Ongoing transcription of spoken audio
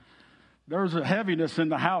There's a heaviness in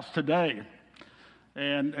the house today.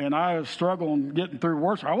 And I was struggling getting through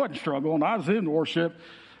worship. I wasn't struggling. I was in worship,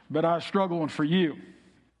 but I was struggling for you.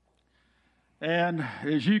 And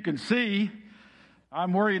as you can see,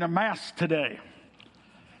 I'm wearing a mask today.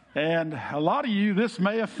 And a lot of you, this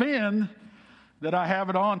may offend that I have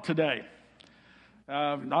it on today.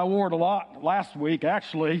 I wore it a lot last week.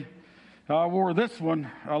 Actually, I wore this one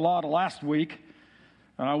a lot last week.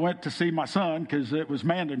 I went to see my son because it was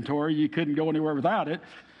mandatory. You couldn't go anywhere without it.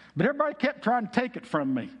 But everybody kept trying to take it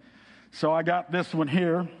from me. So I got this one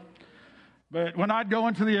here. But when I'd go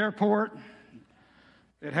into the airport,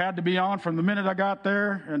 it had to be on from the minute I got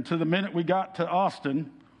there and to the minute we got to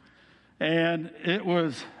Austin. And it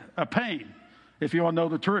was a pain, if you want to know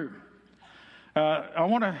the truth. I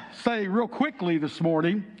want to say real quickly this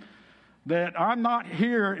morning that I'm not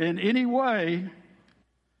here in any way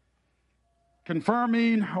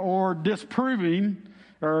confirming or disproving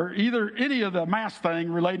or either any of the mask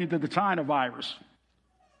thing relating to the China virus.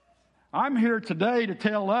 I'm here today to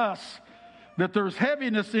tell us that there's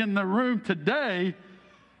heaviness in the room today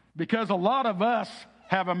because a lot of us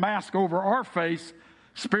have a mask over our face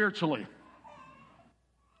spiritually.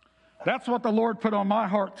 That's what the Lord put on my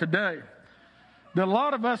heart today. That a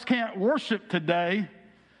lot of us can't worship today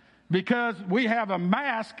because we have a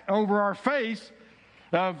mask over our face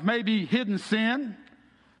of maybe hidden sin,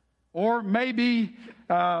 or maybe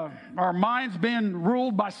our mind's been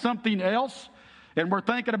ruled by something else, and we're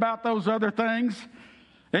thinking about those other things.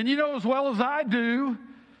 And you know as well as I do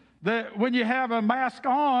that when you have a mask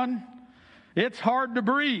on, it's hard to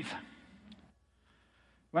breathe.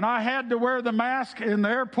 When I had to wear the mask in the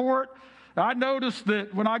airport, I noticed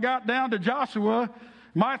that when I got down to Joshua,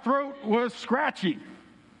 my throat was scratchy.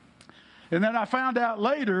 And then I found out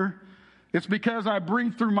later it's because I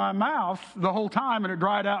breathed through my mouth the whole time and it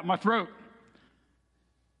dried out my throat.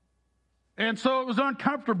 And so it was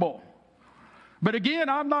uncomfortable. But again,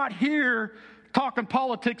 I'm not here talking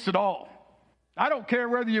politics at all. I don't care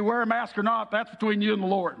whether you wear a mask or not. That's between you and the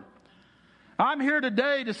Lord. I'm here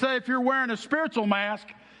today to say if you're wearing a spiritual mask,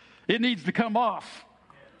 it needs to come off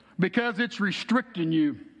because it's restricting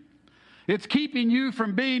you. It's keeping you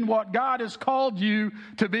from being what God has called you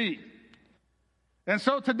to be. And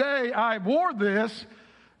so today I wore this.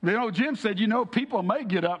 You know, Jim said, people may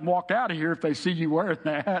get up and walk out of here if they see you wearing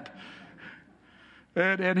that.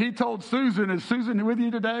 And he told Susan, is Susan with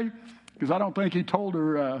you today? Because I don't think he told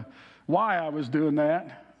her why I was doing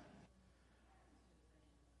that.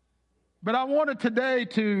 But I wanted today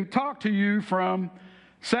to talk to you from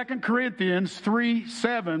 2 Corinthians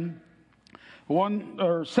 3:7,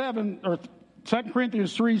 2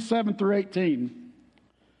 Corinthians 3:7 through 18.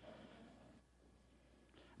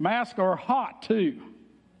 Masks are hot too.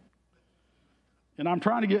 And I'm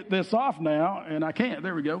trying to get this off now, and I can't.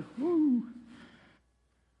 There we go. Woo.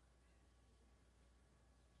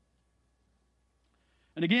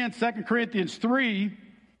 And again, 2 Corinthians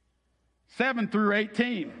 3:7 through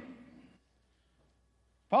 18.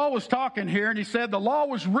 Paul was talking here, and he said, the law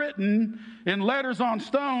was written in letters on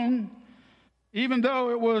stone. Even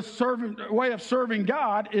though it was a way of serving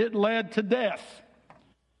God, it led to death.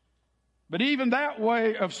 But even that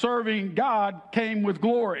way of serving God came with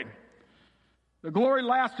glory. The glory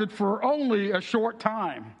lasted for only a short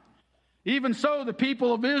time. Even so, the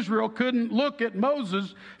people of Israel couldn't look at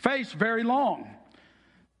Moses' face very long.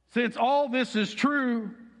 Since all this is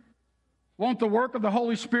true, won't the work of the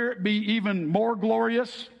Holy Spirit be even more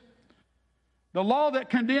glorious? The law that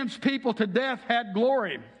condemns people to death had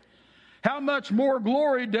glory. How much more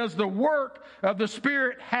glory does the work of the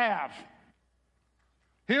Spirit have?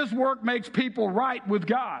 His work makes people right with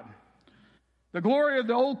God. The glory of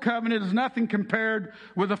the old covenant is nothing compared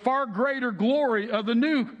with the far greater glory of the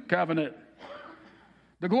new covenant.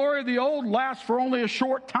 The glory of the old lasts for only a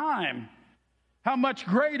short time. How much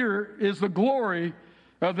greater is the glory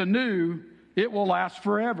of the new? It will last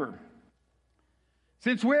forever.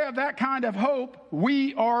 Since we have that kind of hope,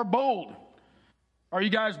 we are bold. Are you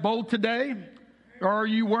guys bold today? Or are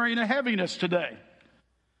you wearing a heaviness today?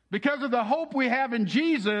 Because of the hope we have in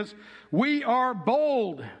Jesus, we are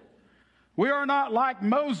bold. We are not like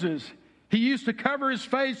Moses. He used to cover his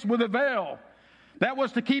face with a veil. That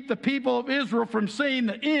was to keep the people of Israel from seeing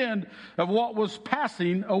the end of what was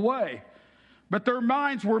passing away. But their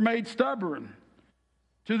minds were made stubborn.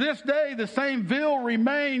 To this day, the same veil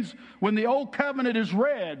remains when the old covenant is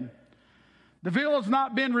read. The veil has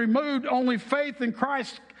not been removed. Only faith in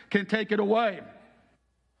Christ can take it away.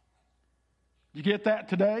 You get that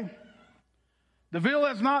today? The veil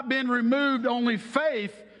has not been removed. Only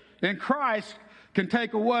faith in Christ can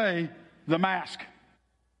take away the mask.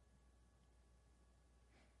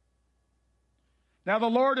 Now the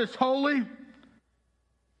Lord is holy.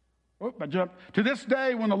 I jumped. To this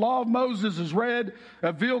day, when the law of Moses is read,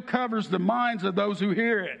 a veil covers the minds of those who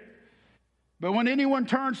hear it. But when anyone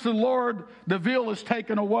turns to the Lord, the veil is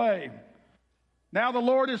taken away. Now the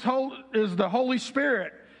Lord is the Holy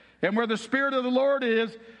Spirit. And where the Spirit of the Lord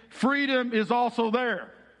is, freedom is also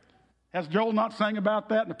there. Has Joel not sang about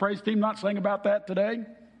that and the praise team not sang about that today?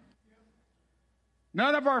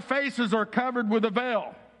 None of our faces are covered with a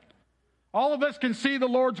veil. All of us can see the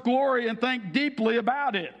Lord's glory and think deeply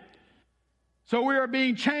about it. So we are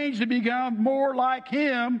being changed to become more like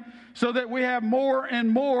Him so that we have more and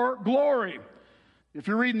more glory. If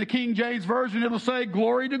you're reading the King James Version, it'll say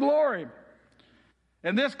glory to glory.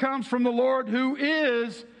 And this comes from the Lord who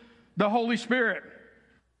is the Holy Spirit.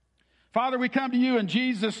 Father, we come to you in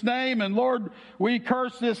Jesus' name, and Lord, we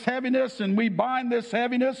curse this heaviness and we bind this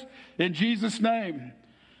heaviness in Jesus' name.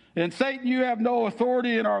 And Satan, you have no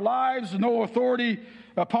authority in our lives, no authority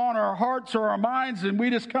upon our hearts or our minds, and we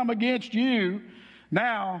just come against you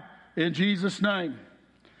now in Jesus' name.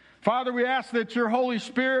 Father, we ask that your Holy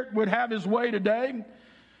Spirit would have his way today.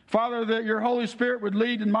 Father, that your Holy Spirit would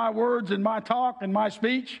lead in my words and my talk and my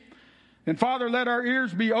speech. And Father, let our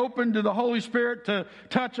ears be open to the Holy Spirit to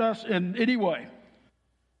touch us in any way.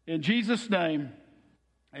 In Jesus' name,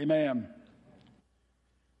 amen.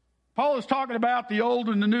 Paul is talking about the Old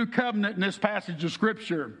and the New Covenant in this passage of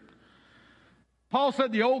Scripture. Paul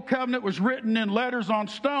said the Old Covenant was written in letters on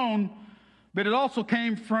stone, but it also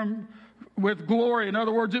came with glory. In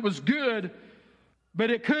other words, it was good,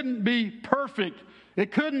 but it couldn't be perfect.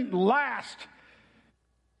 It couldn't last.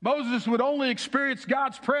 Moses would only experience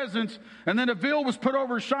God's presence, and then a veil was put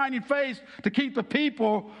over his shining face to keep the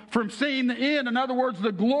people from seeing the end. In other words,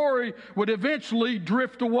 the glory would eventually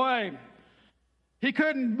drift away. He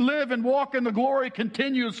couldn't live and walk in the glory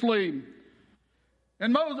continuously.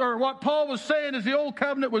 And what Paul was saying is the old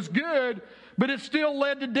covenant was good, but it still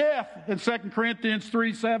led to death in 2 Corinthians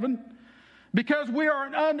 3:7, because we are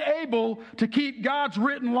unable to keep God's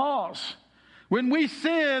written laws. When we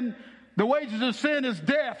sin, the wages of sin is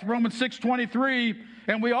death, Romans 6:23,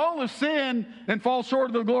 and we all have sinned and fall short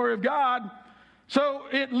of the glory of God, so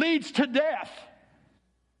it leads to death.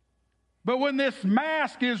 But when this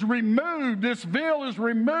mask is removed, this veil is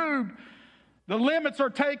removed, the limits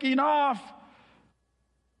are taken off,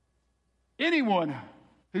 anyone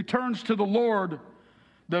who turns to the Lord,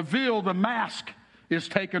 the veil, the mask is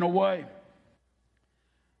taken away.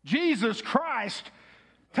 Jesus Christ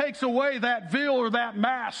takes away that veil or that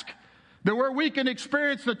mask, that where we can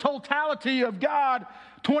experience the totality of God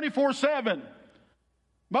 24/7.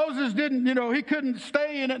 Moses didn't, he couldn't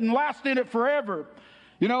stay in it and last in it forever.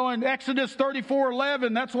 In Exodus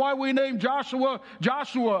 34:11, that's why we named Joshua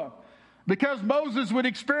Joshua. Because Moses would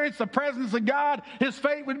experience the presence of God, his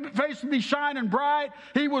face would be shining bright.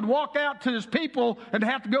 He would walk out to his people and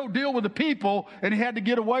have to go deal with the people, and he had to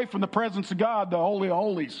get away from the presence of God, the Holy of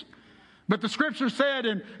Holies. But the scripture said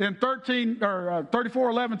in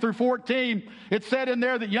 34:11 through 14, it said in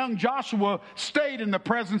there that young Joshua stayed in the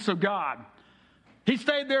presence of God. He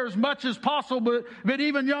stayed there as much as possible, but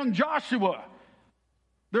even young Joshua,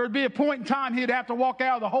 there would be a point in time he'd have to walk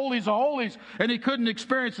out of the holies of holies, and he couldn't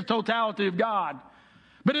experience the totality of God.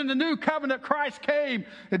 But in the new covenant, Christ came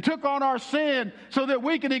and took on our sin so that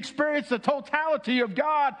we can experience the totality of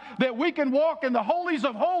God, that we can walk in the holies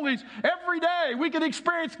of holies every day. We can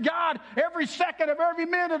experience God every second of every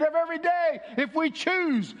minute of every day if we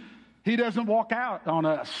choose. He doesn't walk out on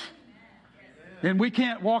us, and we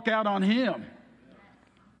can't walk out on Him.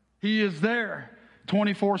 He is there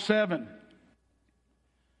 24/7.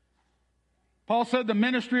 Paul said the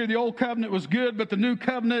ministry of the old covenant was good, but the new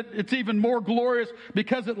covenant, it's even more glorious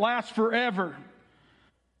because it lasts forever.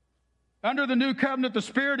 Under the new covenant, the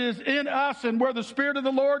Spirit is in us, and where the Spirit of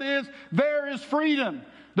the Lord is, there is freedom.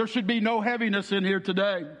 There should be no heaviness in here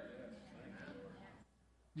today.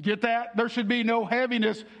 You get that? There should be no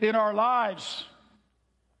heaviness in our lives.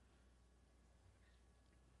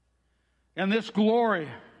 And this glory,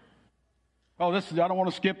 I don't want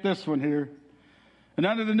to skip this one here. And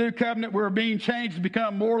under the new covenant, we're being changed to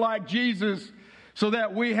become more like Jesus so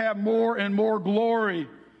that we have more and more glory.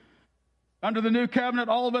 Under the new covenant,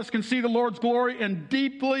 all of us can see the Lord's glory and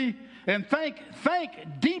think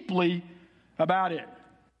deeply about it.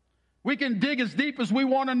 We can dig as deep as we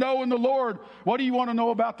want to know in the Lord. What do you want to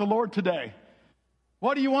know about the Lord today?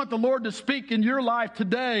 What do you want the Lord to speak in your life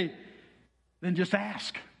today? Then just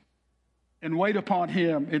ask and wait upon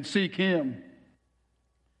Him and seek Him.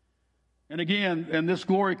 And again, this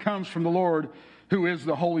glory comes from the Lord, who is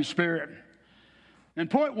the Holy Spirit. And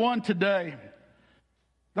point one today,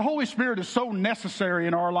 the Holy Spirit is so necessary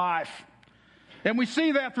in our life. And we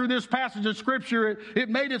see that through this passage of Scripture. It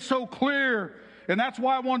made it so clear, and that's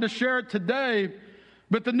why I wanted to share it today.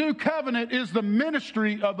 But the new covenant is the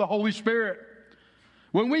ministry of the Holy Spirit.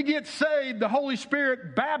 When we get saved, the Holy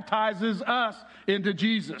Spirit baptizes us into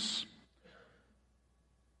Jesus.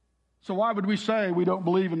 So why would we say we don't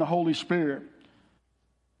believe in the Holy Spirit?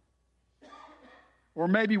 Or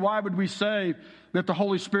maybe why would we say that the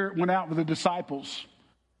Holy Spirit went out with the disciples?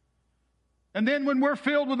 And then when we're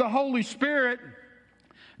filled with the Holy Spirit,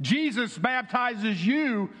 Jesus baptizes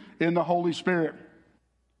you in the Holy Spirit.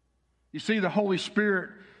 You see, the Holy Spirit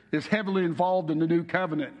is heavily involved in the new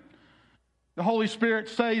covenant. The Holy Spirit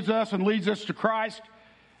saves us and leads us to Christ.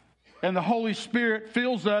 And the Holy Spirit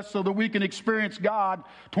fills us so that we can experience God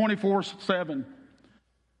 24/7.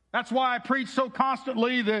 That's why I preach so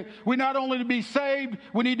constantly that we not only to be saved,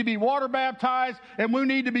 we need to be water baptized, and we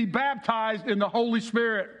need to be baptized in the Holy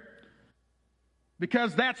Spirit.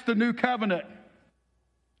 Because that's the new covenant.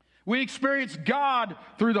 We experience God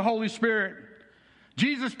through the Holy Spirit.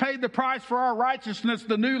 Jesus paid the price for our righteousness,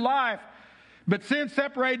 the new life. But sin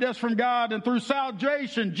separated us from God, and through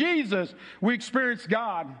salvation, Jesus, we experience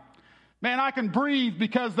God. Man, I can breathe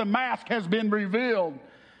because the mask has been revealed.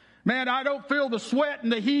 Man, I don't feel the sweat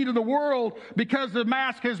and the heat of the world because the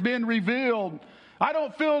mask has been revealed. I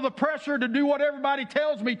don't feel the pressure to do what everybody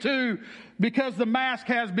tells me to because the mask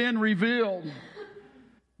has been revealed.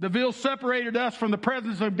 The veil separated us from the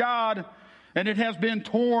presence of God, and it has been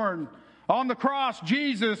torn. On the cross,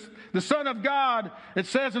 Jesus, the Son of God, it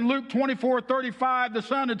says in Luke 24:35, the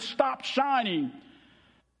sun had stopped shining.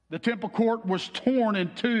 The temple court was torn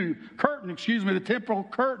in two. The temple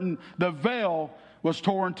curtain, the veil, was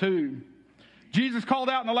torn too. Jesus called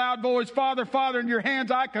out in a loud voice, Father, Father, in your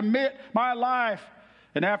hands I commit my life.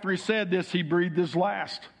 And after he said this, he breathed his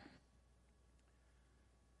last.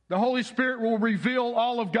 The Holy Spirit will reveal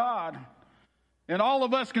all of God. And all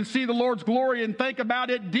of us can see the Lord's glory and think about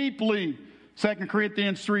it deeply. 2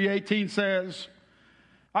 Corinthians 3:18 says,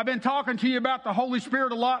 I've been talking to you about the Holy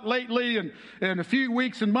Spirit a lot lately and a few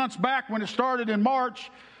weeks and months back when it started in March.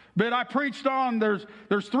 But I preached on there's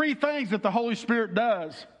three things that the Holy Spirit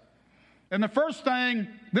does. And the first thing,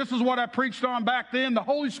 this is what I preached on back then. The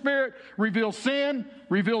Holy Spirit reveals sin,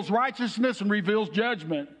 reveals righteousness, and reveals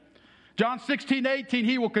judgment. John 16:18,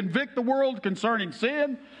 he will convict the world concerning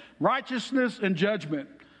sin, righteousness, and judgment.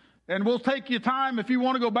 And we'll take you time. If you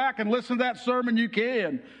want to go back and listen to that sermon, you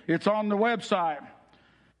can. It's on the website.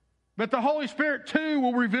 But the Holy Spirit, too,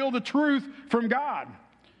 will reveal the truth from God.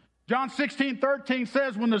 John 16:13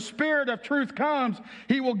 says, when the Spirit of truth comes,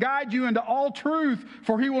 he will guide you into all truth,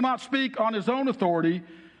 for he will not speak on his own authority,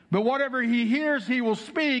 but whatever he hears, he will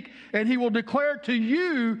speak, and he will declare to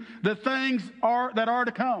you the things that are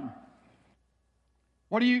to come.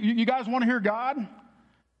 What do you guys want to hear God?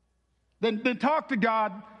 Then talk to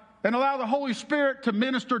God and allow the Holy Spirit to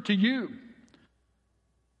minister to you.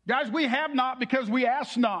 Guys, we have not because we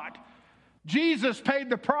ask not. Jesus paid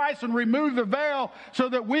the price and removed the veil so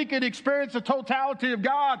that we could experience the totality of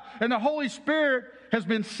God, and the Holy Spirit has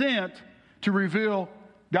been sent to reveal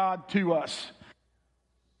God to us.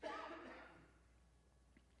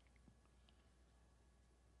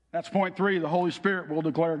 That's point 3. The Holy Spirit will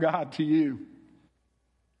declare God to you.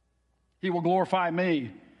 He will glorify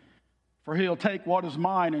me, for he'll take what is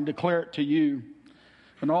mine and declare it to you.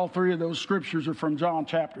 And all 3 of those scriptures are from John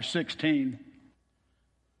chapter 16.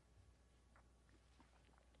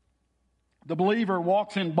 The believer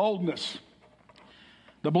walks in boldness.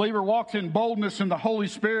 The believer walks in boldness in the Holy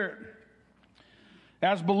Spirit.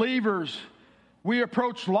 As believers, we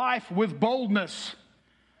approach life with boldness.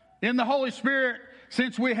 In the Holy Spirit,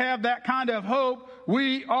 since we have that kind of hope,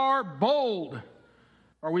 we are bold.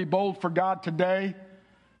 Are we bold for God today?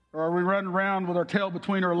 Or are we running around with our tail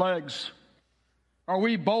between our legs? Are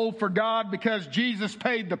we bold for God because Jesus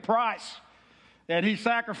paid the price? And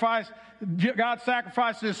God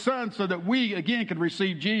sacrificed his son so that we, again, could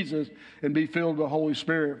receive Jesus and be filled with the Holy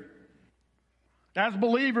Spirit. As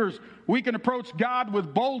believers, we can approach God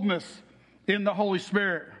with boldness in the Holy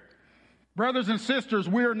Spirit. Brothers and sisters,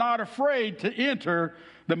 we are not afraid to enter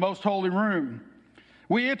the most holy room.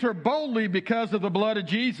 We enter boldly because of the blood of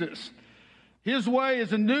Jesus. His way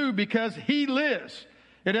is anew because he lives.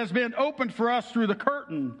 It has been opened for us through the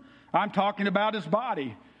curtain. I'm talking about his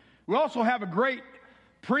body. We also have a great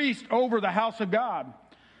priest over the house of God.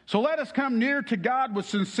 So let us come near to God with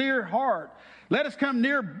sincere heart. Let us come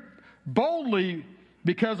near boldly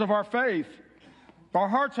because of our faith. Our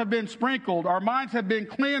hearts have been sprinkled. Our minds have been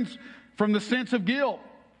cleansed from the sense of guilt.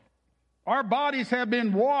 Our bodies have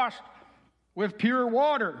been washed with pure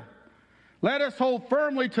water. Let us hold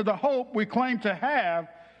firmly to the hope we claim to have,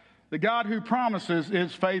 The God who promises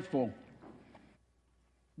is faithful.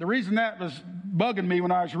 The reason that was bugging me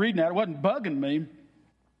when I was reading that, it wasn't bugging me,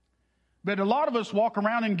 but a lot of us walk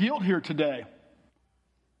around in guilt here today.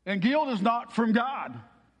 And guilt is not from God.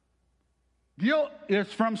 Guilt is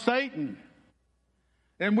from Satan.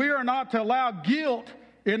 And we are not to allow guilt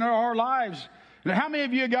in our lives. Now, how many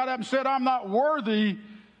of you got up and said, I'm not worthy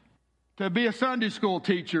to be a Sunday school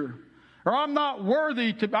teacher? Or I'm not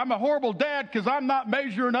worthy to, I'm a horrible dad because I'm not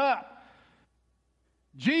measuring up.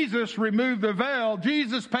 Jesus removed the veil.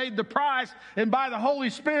 Jesus paid the price. And by the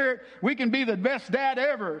Holy Spirit, we can be the best dad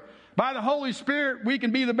ever. By the Holy Spirit, we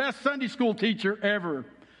can be the best Sunday school teacher ever.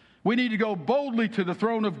 We need to go boldly to the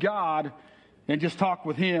throne of God and just talk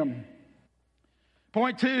with Him.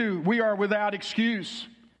 Point 2, we are without excuse.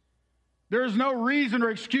 There is no reason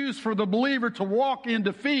or excuse for the believer to walk in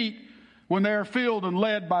defeat when they are filled and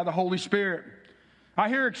led by the Holy Spirit. I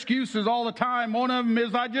hear excuses all the time. One of them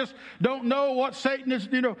is, I just don't know what Satan is,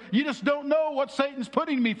 you just don't know what Satan's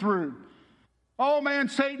putting me through. Oh man,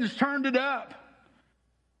 Satan's turned it up.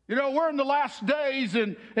 We're in the last days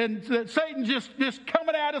and Satan just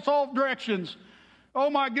coming at us all directions. Oh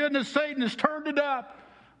my goodness, Satan has turned it up.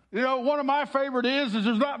 One of my favorite is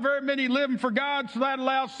there's not very many living for God, so that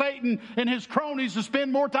allows Satan and his cronies to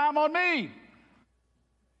spend more time on me.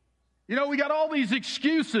 We got all these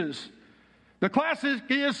excuses. The classic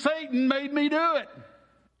is Satan made me do it.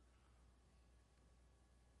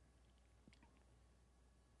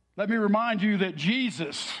 Let me remind you that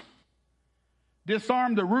Jesus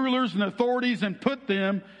disarmed the rulers and authorities and put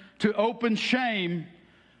them to open shame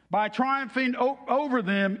by triumphing over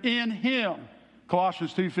them in Him.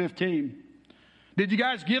 Colossians 2:15. Did you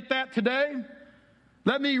guys get that today?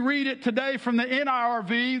 Let me read it today from the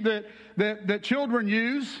NIRV that children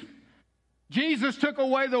use. Jesus took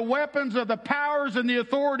away the weapons of the powers and the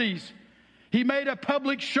authorities. He made a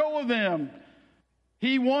public show of them.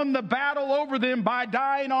 He won the battle over them by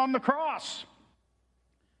dying on the cross.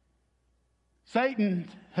 Satan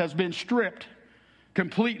has been stripped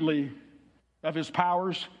completely of his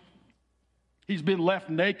powers. He's been left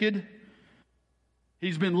naked.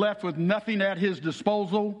 He's been left with nothing at his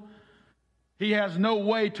disposal. He has no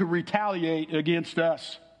way to retaliate against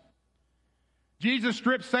us. Jesus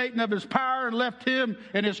stripped Satan of his power and left him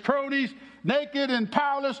and his cronies naked and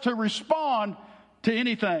powerless to respond to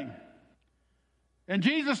anything. And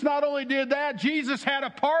Jesus not only did that, Jesus had a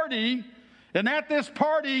party, and at this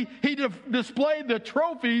party, he displayed the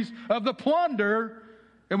trophies of the plunder.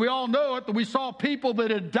 And we all know it, that we saw people that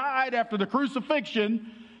had died after the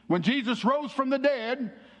crucifixion. When Jesus rose from the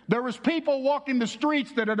dead, there was people walking the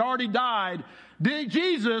streets that had already died.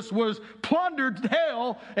 Jesus was plundered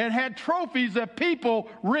hell and had trophies of people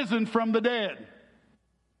risen from the dead.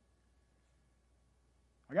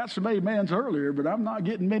 I got some amens earlier, but I'm not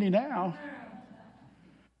getting many now.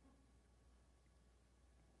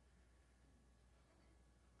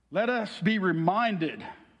 Let us be reminded,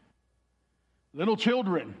 little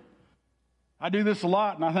children. I do this a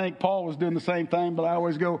lot, and I think Paul was doing the same thing, but I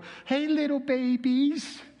always go, hey, little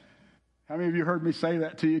babies. How many of you heard me say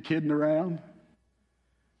that to you, kidding around?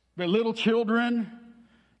 But little children,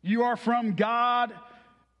 you are from God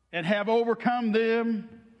and have overcome them,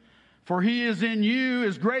 for He is in you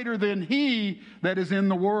is greater than he that is in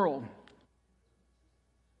the world.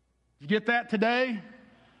 Did you get that today?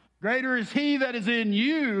 Greater is He that is in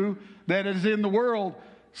you that is in the world.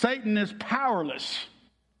 Satan is powerless.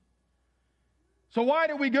 So why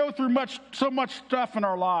do we go through so much stuff in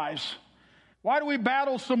our lives? Why do we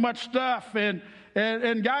battle so much stuff? And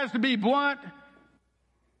guys, to be blunt,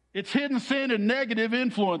 it's hidden sin and negative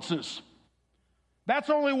influences. That's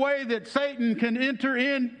the only way that Satan can enter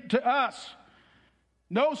into us.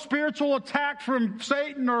 No spiritual attack from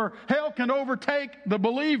Satan or hell can overtake the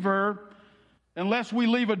believer unless we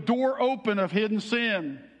leave a door open of hidden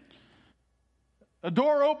sin. A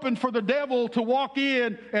door open for the devil to walk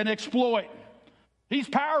in and exploit. He's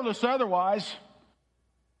powerless otherwise.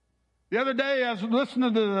 The other day I was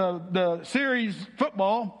listening to the series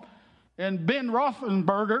Football, and Ben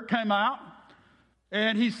Roethlisberger came out,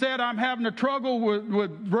 and he said, I'm having a struggle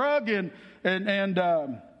with drug and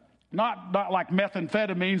not like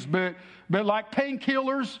methamphetamines, but like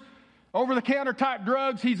painkillers, over-the-counter type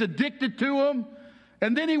drugs. He's addicted to them.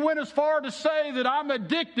 And then he went as far to say that I'm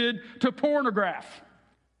addicted to pornography.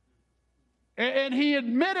 And he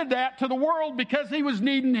admitted that to the world because he was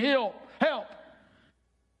needing help.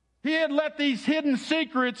 He had let these hidden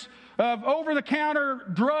secrets of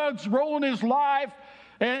over-the-counter drugs roll in his life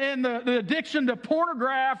and the addiction to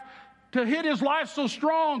pornography to hit his life so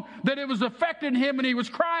strong that it was affecting him and he was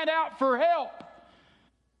crying out for help.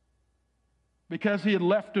 because he had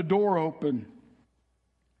left a door open.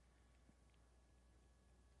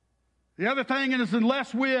 The other thing is,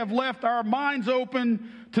 unless we have left our minds open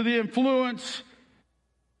to the influence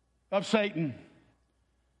of Satan.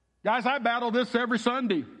 Guys, I battle this every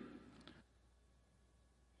Sunday.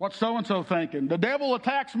 What's so-and-so thinking? The devil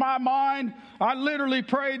attacks my mind. I literally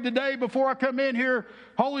prayed the day before I come in here,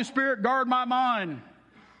 Holy Spirit, guard my mind.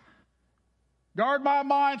 Guard my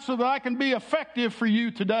mind so that I can be effective for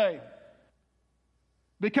you today.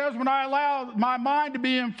 Because when I allow my mind to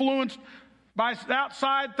be influenced by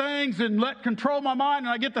outside things and let control my mind,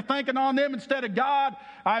 and I get to thinking on them instead of God,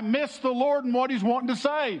 I miss the Lord and what He's wanting to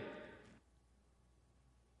say.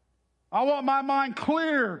 I want my mind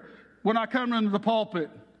clear when I come into the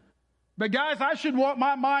pulpit. But guys, I should want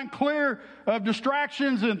my mind clear of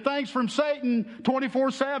distractions and things from Satan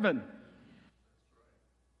 24/7.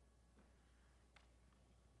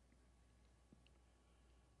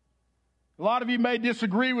 A lot of you may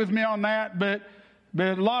disagree with me on that, but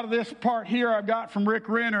a lot of this part here I've got from Rick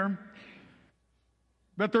Renner.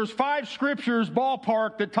 But there's 5 scriptures,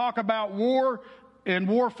 ballpark, that talk about war and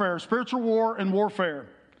warfare, spiritual war and warfare.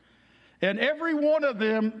 And every one of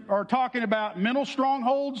them are talking about mental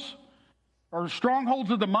strongholds or strongholds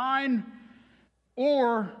of the mind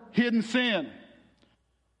or hidden sin.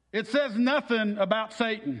 It says nothing about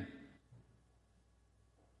Satan.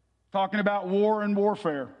 Talking about war and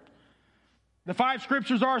warfare. The 5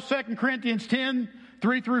 scriptures are 2 Corinthians 10,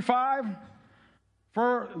 3 through 5.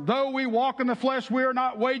 For though we walk in the flesh, we are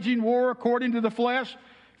not waging war according to the flesh.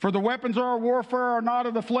 For the weapons of our warfare are not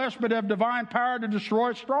of the flesh, but have divine power to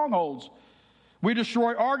destroy strongholds. We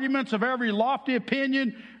destroy arguments of every lofty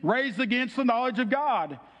opinion raised against the knowledge of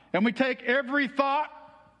God. And we take every thought,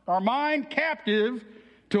 our mind, captive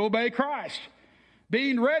to obey Christ,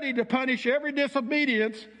 being ready to punish every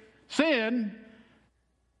disobedience, sin,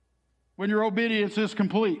 when your obedience is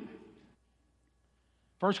complete.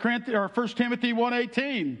 1 Timothy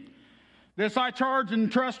 1:18. This I charge and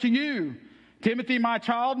entrust to you, Timothy, my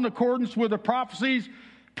child, in accordance with the prophecies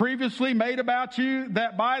previously made about you,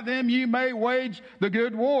 that by them you may wage the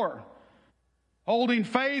good war, holding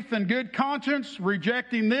faith and good conscience.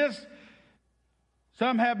 Rejecting this,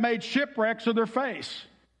 some have made shipwrecks of their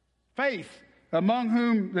faith, among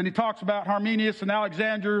whom, then he talks about Hymenaeus and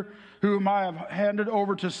Alexander, whom I have handed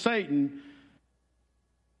over to Satan.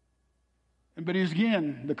 But he's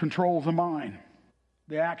again the control of the mind,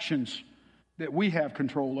 the actions that we have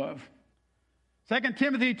control of. 2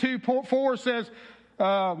 Timothy 2:4 says,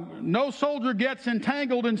 no soldier gets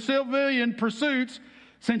entangled in civilian pursuits,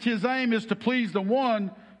 since his aim is to please the one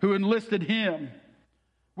who enlisted him.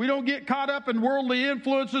 We don't get caught up in worldly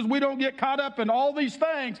influences. We don't get caught up in all these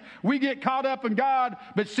things. We get caught up in God.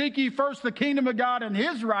 But seek ye first the kingdom of God and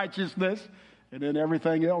His righteousness, and then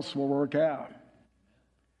everything else will work out.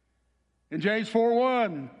 In James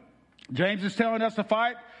 4:1, James is telling us to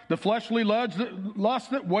fight the fleshly lust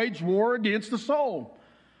that wage war against the soul.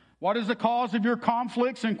 What is the cause of your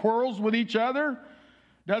conflicts and quarrels with each other?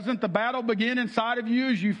 Doesn't the battle begin inside of you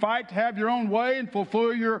as you fight to have your own way and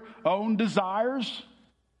fulfill your own desires?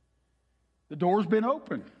 The door's been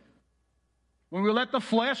opened. When we let the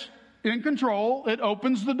flesh in control, it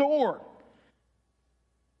opens the door.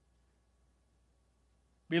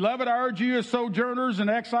 Beloved, I urge you as sojourners and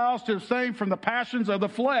exiles to abstain from the passions of the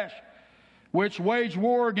flesh, which wage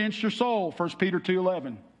war against your soul. 1 Peter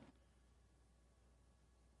 2:11.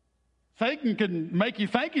 Satan can make you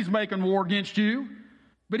think he's making war against you,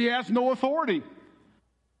 but he has no authority.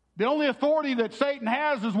 The only authority that Satan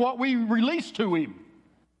has is what we release to him.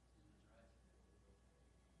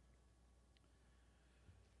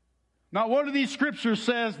 Not one of these scriptures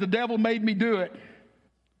says the devil made me do it.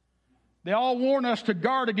 They all warn us to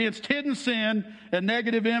guard against hidden sin and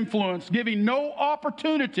negative influence, giving no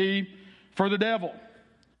opportunity for the devil.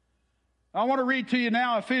 I want to read to you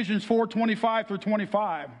now Ephesians 4:25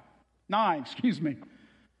 through 9.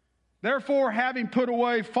 Therefore, having put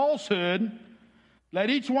away falsehood, let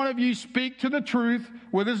each one of you speak to the truth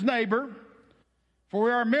with his neighbor, for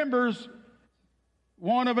we are members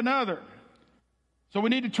one of another. So we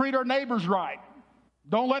need to treat our neighbors right.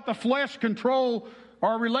 Don't let the flesh control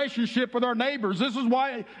our relationship with our neighbors. This is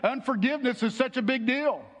why unforgiveness is such a big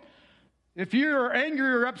deal. If you're angry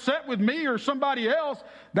or upset with me or somebody else,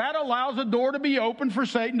 that allows a door to be open for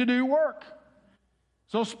Satan to do work.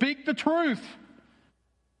 So speak the truth.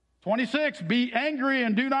 26, be angry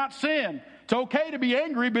and do not sin. It's okay to be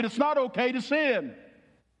angry, but it's not okay to sin.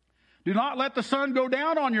 Do not let the sun go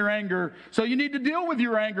down on your anger. So you need to deal with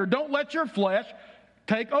your anger. Don't let your flesh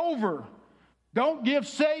take over. Don't give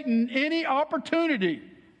Satan any opportunity.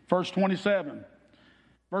 Verse 27.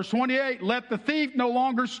 Verse 28, let the thief no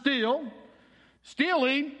longer steal.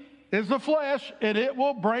 Stealing is the flesh, and it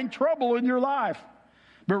will bring trouble in your life.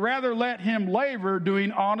 But rather let him labor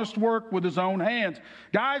doing honest work with his own hands.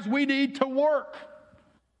 Guys, we need to work.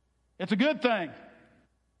 It's a good thing.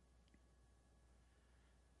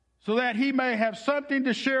 So that he may have something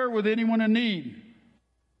to share with anyone in need.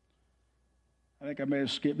 I think I may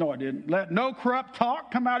have skipped. No, I didn't. Let no corrupt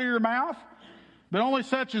talk come out of your mouth, but only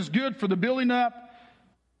such as good for the building up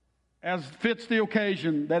as fits the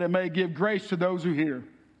occasion, that it may give grace to those who hear.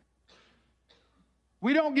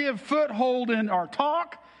 We don't give foothold in our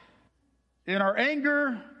talk, in our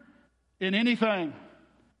anger, in anything.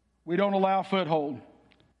 We don't allow foothold.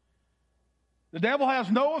 The devil has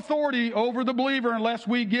no authority over the believer unless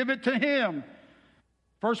we give it to him.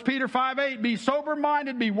 1 Peter 5:8, be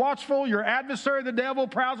sober-minded, be watchful. Your adversary, the devil,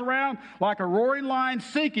 prowls around like a roaring lion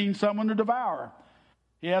seeking someone to devour.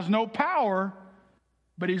 He has no power,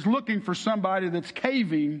 but he's looking for somebody that's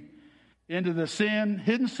caving into the sin,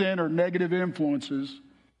 hidden sin, or negative influences.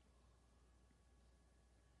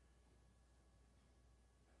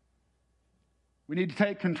 We need to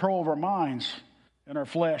take control of our minds and our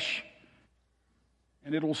flesh,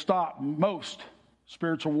 and it will stop most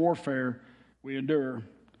spiritual warfare we endure.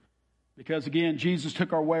 Because again, Jesus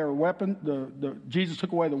took away our weapon. Jesus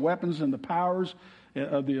took away the weapons and the powers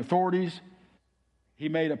of the authorities. He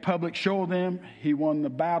made a public show of them. He won the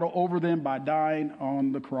battle over them by dying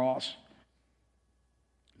on the cross.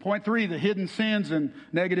 Point 3, the hidden sins and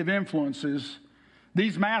negative influences.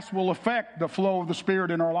 These masks will affect the flow of the Spirit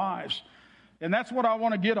in our lives. And that's what I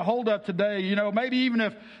want to get a hold of today. You know, maybe even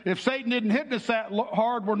if Satan didn't hit us that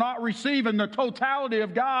hard, we're not receiving the totality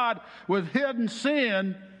of God with hidden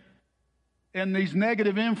sin and these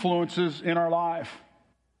negative influences in our life.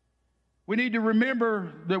 We need to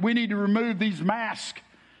remember that we need to remove these masks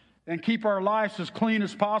and keep our lives as clean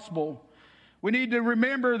as possible. We need to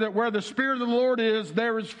remember that where the Spirit of the Lord is,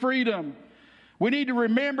 there is freedom. We need to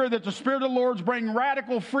remember that the Spirit of the Lord brings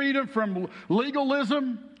radical freedom from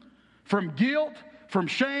legalism, from guilt, from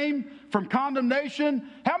shame, from condemnation.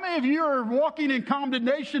 How many of you are walking in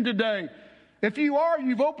condemnation today? If you are,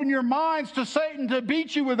 you've opened your minds to Satan to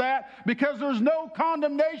beat you with that, because there's no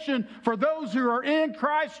condemnation for those who are in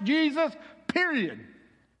Christ Jesus, period.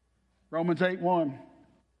 Romans 8:1.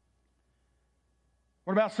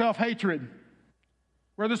 What about self-hatred?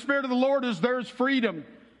 Where the Spirit of the Lord is, there's freedom.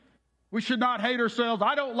 We should not hate ourselves.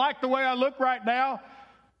 I don't like the way I look right now.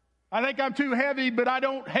 I think I'm too heavy, but I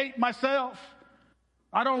don't hate myself.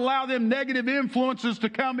 I don't allow them negative influences to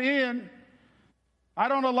come in. I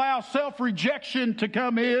don't allow self-rejection to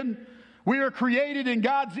come in. We are created in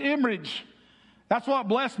God's image. That's what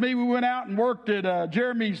blessed me. We went out and worked at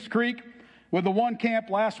Jeremy's Creek with the one camp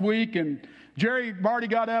last week, and Jerry Marty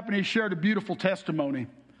got up and he shared a beautiful testimony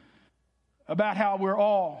about how we're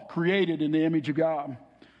all created in the image of God,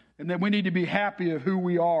 and that we need to be happy of who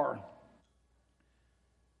we are.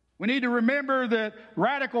 We need to remember that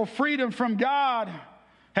radical freedom from God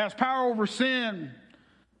has power over sin.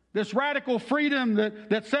 This radical freedom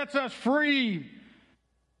that sets us free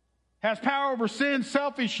has power over sin,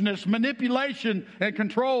 selfishness, manipulation, and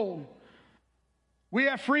control. We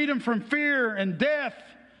have freedom from fear and death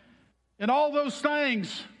and all those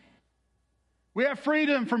things. We have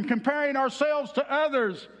freedom from comparing ourselves to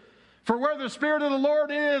others. For where the Spirit of the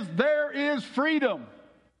Lord is, there is freedom.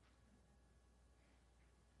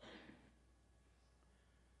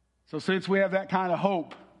 So since we have that kind of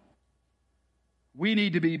hope, we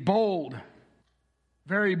need to be bold,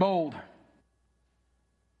 very bold.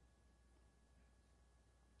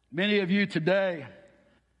 Many of you today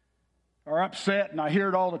are upset, and I hear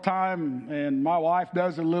it all the time, and my wife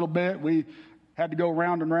does it a little bit. We had to go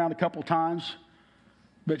round and round a couple times,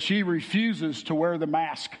 but she refuses to wear the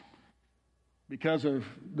mask because of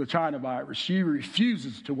the China virus. She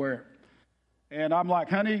refuses to wear it. And I'm like,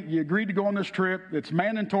 honey, you agreed to go on this trip. It's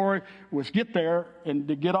mandatory. Let's get there and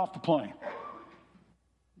to get off the plane.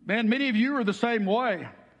 Man, many of you are the same way.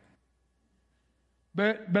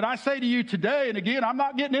 But I say to you today, and again, I'm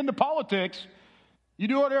not getting into politics. You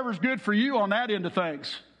do whatever's good for you on that end of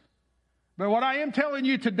things. But what I am telling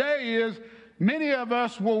you today is many of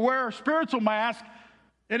us will wear a spiritual mask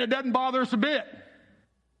and it doesn't bother us a bit.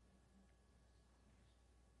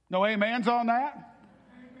 No amens on that?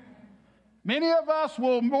 Many of us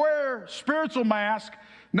will wear spiritual masks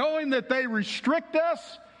knowing that they restrict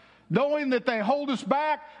us, knowing that they hold us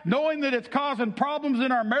back, knowing that it's causing problems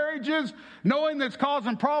in our marriages, knowing that it's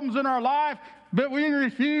causing problems in our life, but we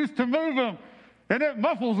refuse to move them. And it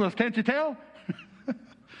muffles us, can't you tell?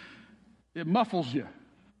 It muffles you.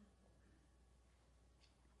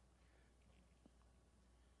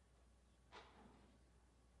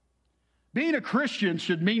 Being a Christian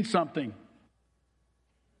should mean something.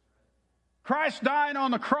 Christ dying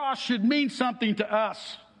on the cross should mean something to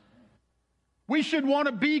us. We should want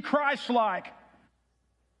to be Christ-like.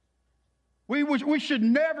 We should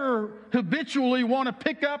never habitually want to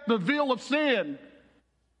pick up the veil of sin,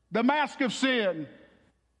 the mask of sin,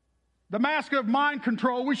 the mask of mind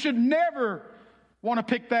control. We should never want to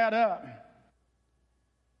pick that up.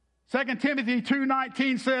 2 Timothy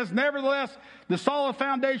 2:19 says, "Nevertheless, the solid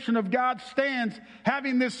foundation of God stands,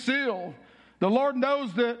 having this seal. The Lord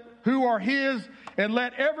knows that who are his, and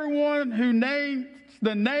let everyone who names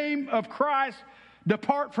the name of Christ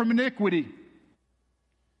depart from iniquity."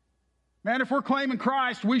 Man, if we're claiming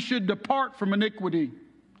Christ, we should depart from iniquity.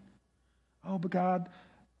 Oh, but God,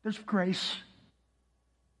 there's grace.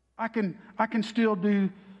 I can still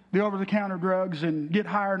do the over-the-counter drugs and get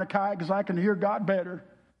higher in a kite because I can hear God better.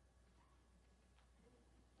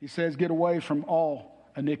 He says, get away from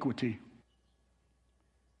all iniquity.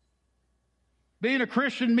 Being a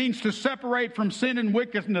Christian means to separate from sin and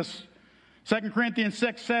wickedness. 2 Corinthians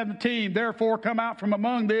 6:17, "Therefore come out from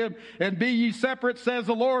among them, and be ye separate, says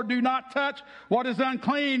the Lord. Do not touch what is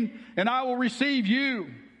unclean, and I will receive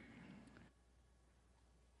you."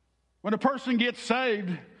 When a person gets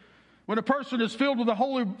saved, when a person is filled with the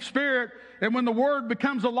Holy Spirit, and when the Word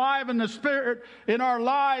becomes alive in the Spirit in our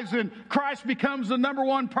lives, and Christ becomes the number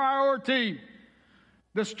one priority,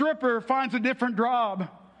 the stripper finds a different job.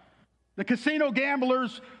 The casino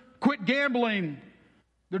gamblers quit gambling.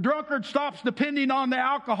 The drunkard stops depending on the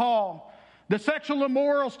alcohol. The sexual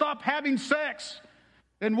immoral stop having sex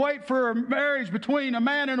and wait for a marriage between a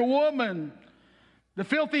man and a woman. The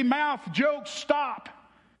filthy mouth jokes stop.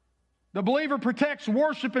 The believer protects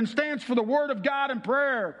worship and stands for the Word of God and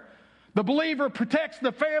prayer. The believer protects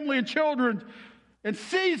the family and children and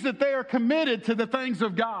sees that they are committed to the things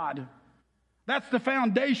of God. That's the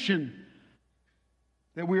foundation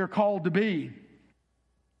that we are called to be.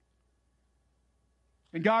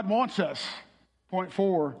 And God wants us, point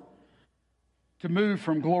 4, to move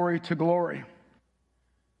from glory to glory.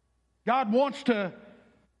 God wants to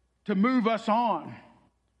move us on.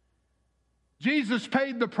 Jesus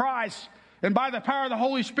paid the price, and by the power of the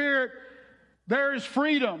Holy Spirit, there is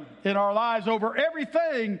freedom in our lives over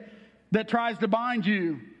everything that tries to bind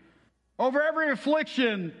you. Over every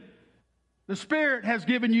affliction, the Spirit has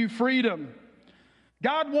given you freedom.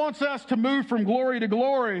 God wants us to move from glory to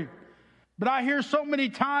glory. But I hear so many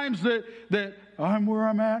times that I'm where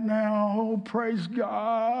I'm at now. Oh, praise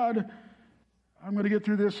God. I'm going to get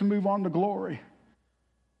through this and move on to glory.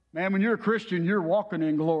 Man, when you're a Christian, you're walking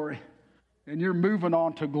in glory. And you're moving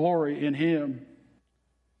on to glory in Him.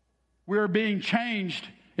 We are being changed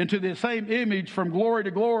into the same image from glory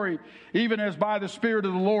to glory, even as by the Spirit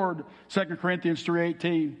of the Lord, 2 Corinthians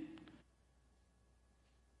 3:18.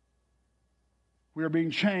 We are being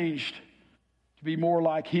changed to be more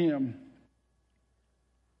like Him.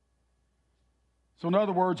 So in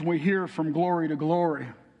other words, when we hear from glory to glory,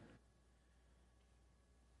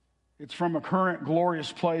 it's from a current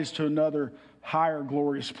glorious place to another higher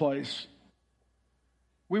glorious place.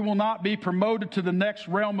 We will not be promoted to the next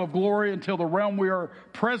realm of glory until the realm we are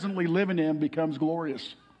presently living in becomes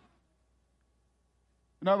glorious.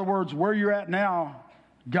 In other words, where you're at now,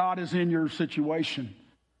 God is in your situation.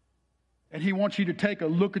 And He wants you to take a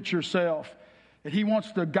look at yourself. And He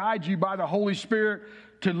wants to guide you by the Holy Spirit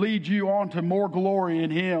to lead you on to more glory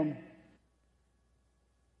in Him.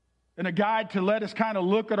 And a guide to let us kind of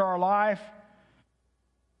look at our life.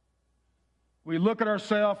 We look at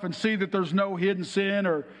ourselves and see that there's no hidden sin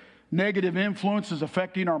or negative influences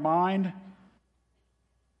affecting our mind.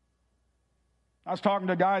 I was talking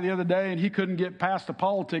to a guy the other day, and he couldn't get past the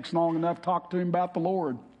politics long enough to talk to him about the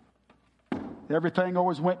Lord. Everything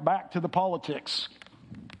always went back to the politics.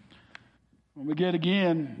 When we get,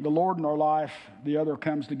 again, the Lord in our life, the other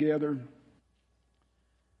comes together.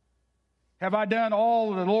 Have I done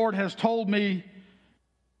all the Lord has told me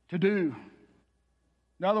to do?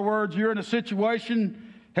 In other words, you're in a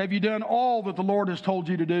situation, have you done all that the Lord has told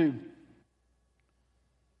you to do?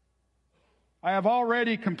 I have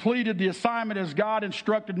already completed the assignment as God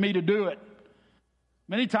instructed me to do it.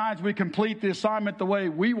 Many times we complete the assignment the way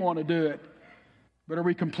we want to do it, but are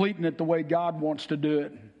we completing it the way God wants to do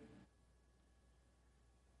it?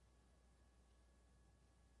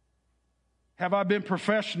 Have I been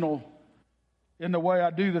professional in the way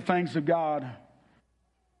I do the things of God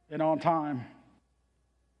and on time?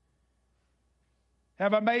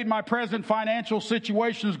 Have I made my present financial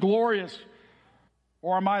situations glorious,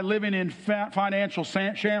 or am I living in financial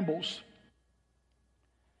shambles?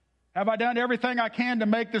 Have I done everything I can to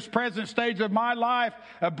make this present stage of my life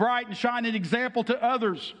a bright and shining example to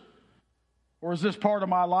others? Or is this part of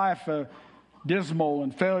my life dismal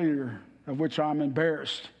and failure of which I'm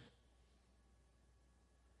embarrassed?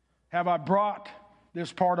 Have I brought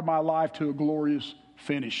this part of my life to a glorious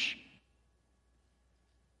finish?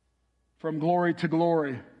 From glory to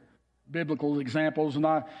glory, biblical examples. And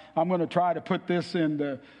I'm going to try to put this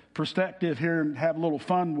into perspective here and have a little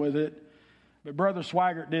fun with it. But Brother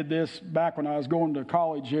Swaggart did this back when I was going to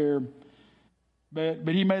college here. But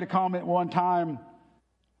he made a comment one time.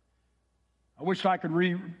 I wish I could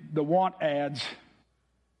read the want ads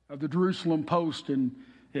of the Jerusalem Post in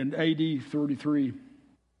AD 33.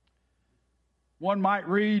 One might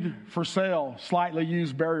read, for sale, slightly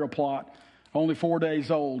used burial plot, only 4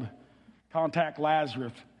 days old. Contact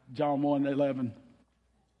Lazarus, John 1:11.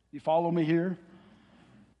 You follow me here?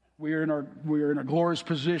 We are in a glorious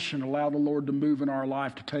position. Allow the Lord to move in our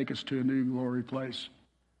life to take us to a new glory place.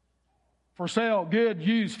 For sale, good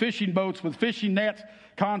used fishing boats with fishing nets.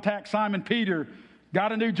 Contact Simon Peter.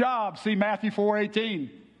 Got a new job. See Matthew 4:18.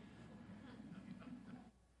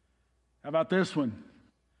 How about this one?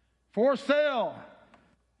 For sale,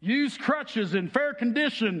 used crutches in fair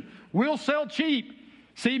condition. We'll sell cheap.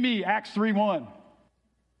 See me, Acts 3:1.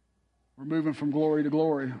 We're moving from glory to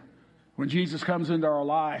glory. When Jesus comes into our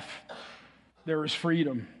life, there is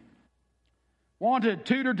freedom. Wanted,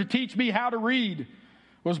 tutor to teach me how to read.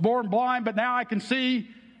 Was born blind, but now I can see.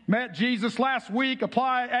 Met Jesus last week.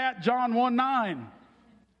 Apply at John 1:9.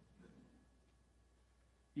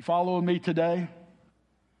 You following me today?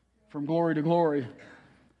 From glory to glory.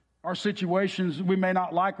 Our situations, we may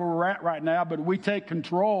not like where we're at right now, but we take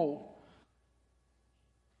control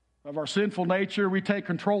of our sinful nature. We take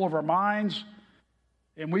control of our minds,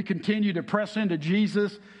 and we continue to press into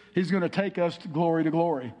Jesus. He's going to take us to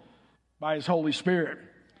glory by His Holy Spirit.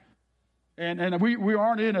 And we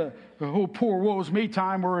aren't in a whole poor woe is me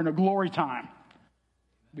time. We're in a glory time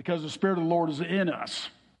because the Spirit of the Lord is in us,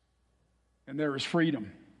 and there is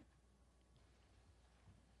freedom.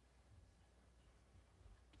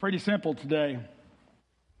 Pretty simple today.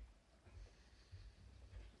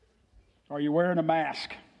 Are you wearing a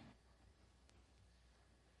mask?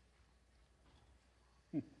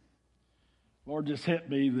 Lord just hit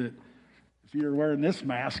me that if you're wearing this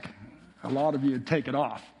mask, a lot of you would take it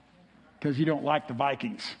off because you don't like the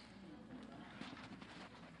Vikings.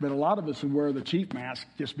 But a lot of us would wear the chief mask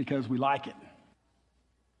just because we like it.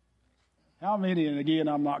 How many, and again,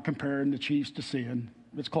 I'm not comparing the Chiefs to sin.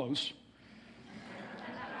 It's close.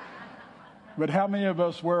 But how many of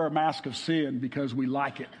us wear a mask of sin because we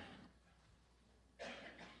like it?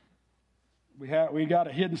 We got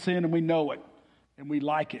a hidden sin and we know it, and we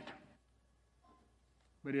like it.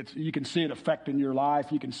 But you can see it affecting your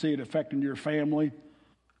life. You can see it affecting your family.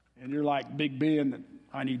 And you're like Big Ben, that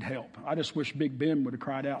I need help. I just wish Big Ben would have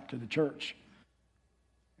cried out to the church.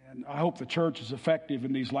 And I hope the church is effective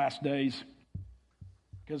in these last days.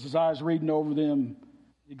 Because as I was reading over them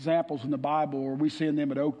examples in the Bible, are we seeing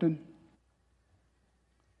them at Oakton?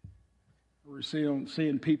 We're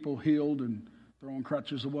seeing people healed and throwing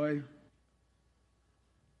crutches away.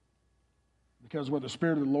 Because where the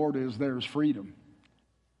Spirit of the Lord is, there is freedom.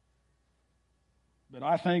 But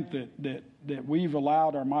I think that we've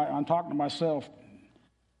allowed I'm talking to myself,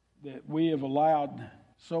 that we have allowed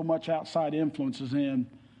so much outside influences in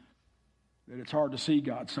that it's hard to see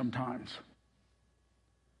God sometimes.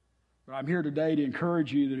 But I'm here today to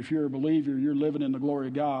encourage you that if you're a believer, you're living in the glory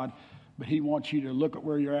of God, but He wants you to look at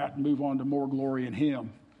where you're at and move on to more glory in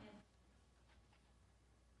Him.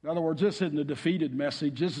 In other words, this isn't a defeated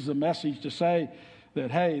message. This is a message to say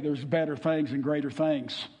that, hey, there's better things and greater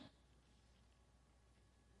things.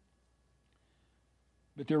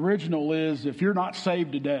 But the original is, if you're not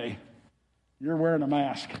saved today, you're wearing a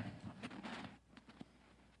mask.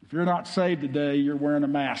 If you're not saved today, you're wearing a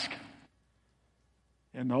mask.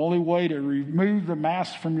 And the only way to remove the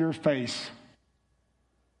mask from your face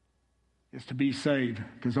is to be saved,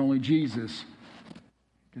 because only Jesus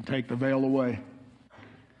can take the veil away.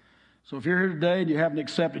 So if you're here today and you haven't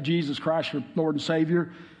accepted Jesus Christ, your Lord and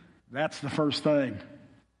Savior, that's the first thing.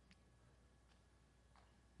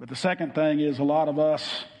 But the second thing is, a lot of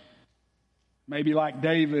us, maybe like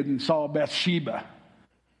David and saw Bathsheba.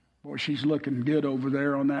 Boy, she's looking good over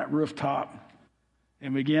there on that rooftop.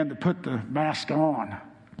 And began to put the mask on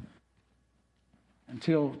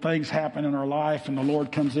until things happen in our life and the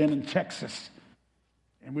Lord comes in and checks us.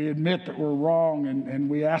 And we admit that we're wrong and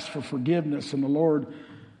we ask for forgiveness, and the Lord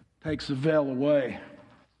takes the veil away.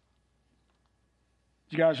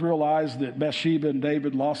 Did you guys realize that Bathsheba and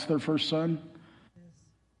David lost their first son?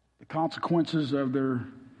 The consequences of their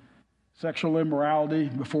sexual immorality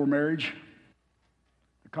before marriage,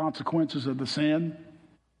 the consequences of the sin.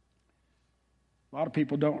 A lot of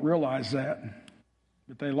people don't realize that,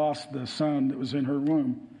 but they lost the son that was in her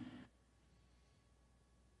womb.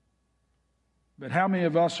 But how many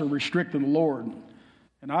of us are restricting the Lord?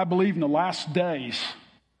 And I believe in the last days,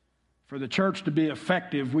 for the church to be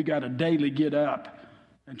effective, we got to daily get up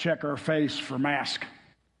and check our face for mask.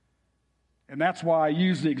 And that's why I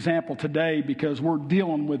use the example today, because we're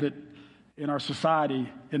dealing with it in our society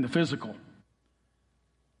in the physical.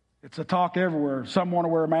 It's a talk everywhere. Some want to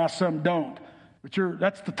wear a mask, some don't. But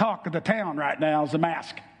that's the talk of the town right now, is the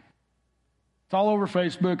mask. It's all over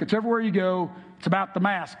Facebook. It's everywhere you go. It's about the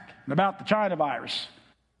mask and about the China virus.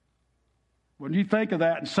 When you think of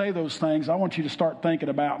that and say those things, I want you to start thinking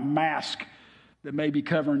about masks that may be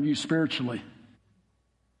covering you spiritually.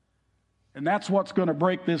 And that's what's going to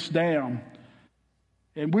break this down.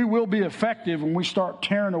 And we will be effective when we start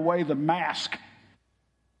tearing away the mask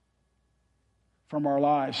from our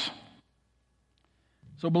lives.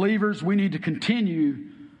 So believers, we need to continue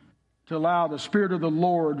to allow the Spirit of the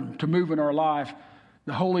Lord to move in our life,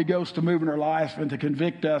 the Holy Ghost to move in our life, and to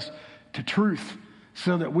convict us to truth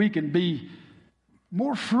so that we can be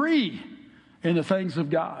more free in the things of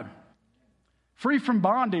God. Free from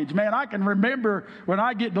bondage. Man, I can remember when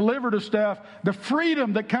I get delivered of stuff, the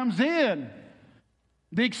freedom that comes in,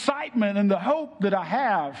 the excitement and the hope that I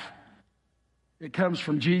have, it comes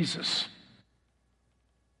from Jesus.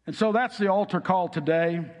 And so that's the altar call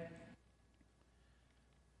today,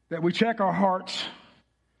 that we check our hearts.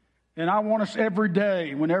 And I want us every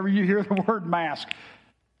day, whenever you hear the word mask,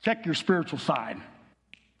 check your spiritual side.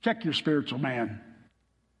 Check your spiritual man.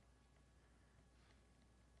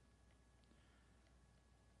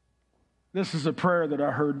 This is a prayer that I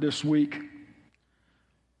heard this week.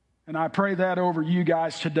 And I pray that over you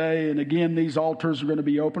guys today. And again, these altars are going to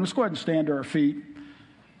be open. Let's go ahead and stand to our feet.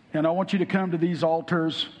 And I want you to come to these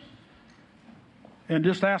altars and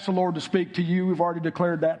just ask the Lord to speak to you. We've already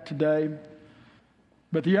declared that today.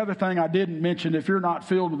 But the other thing I didn't mention, if you're not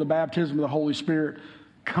filled with the baptism of the Holy Spirit,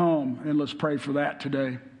 come and let's pray for that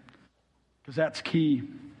today, because that's key.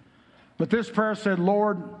 But this prayer said,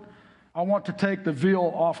 Lord, I want to take the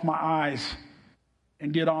veil off my eyes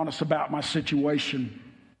and get honest about my situation.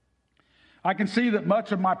 I can see that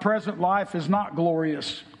much of my present life is not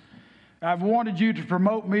glorious. I've wanted you to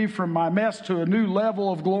promote me from my mess to a new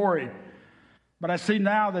level of glory. But I see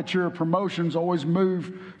now that your promotions always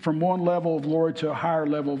move from one level of glory to a higher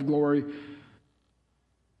level of glory.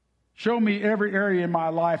 Show me every area in my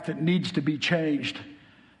life that needs to be changed,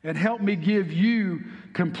 and help me give you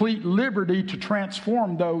complete liberty to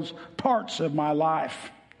transform those parts of my life.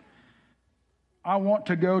 I want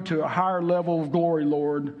to go to a higher level of glory,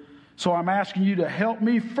 Lord. So I'm asking you to help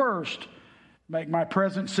me first make my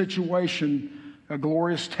present situation a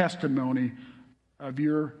glorious testimony of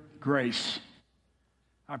your grace.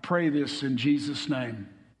 I pray this in Jesus' name.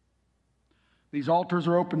 These altars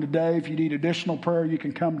are open today. If you need additional prayer, you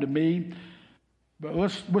can come to me. But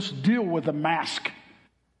let's deal with the masks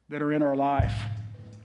that are in our life.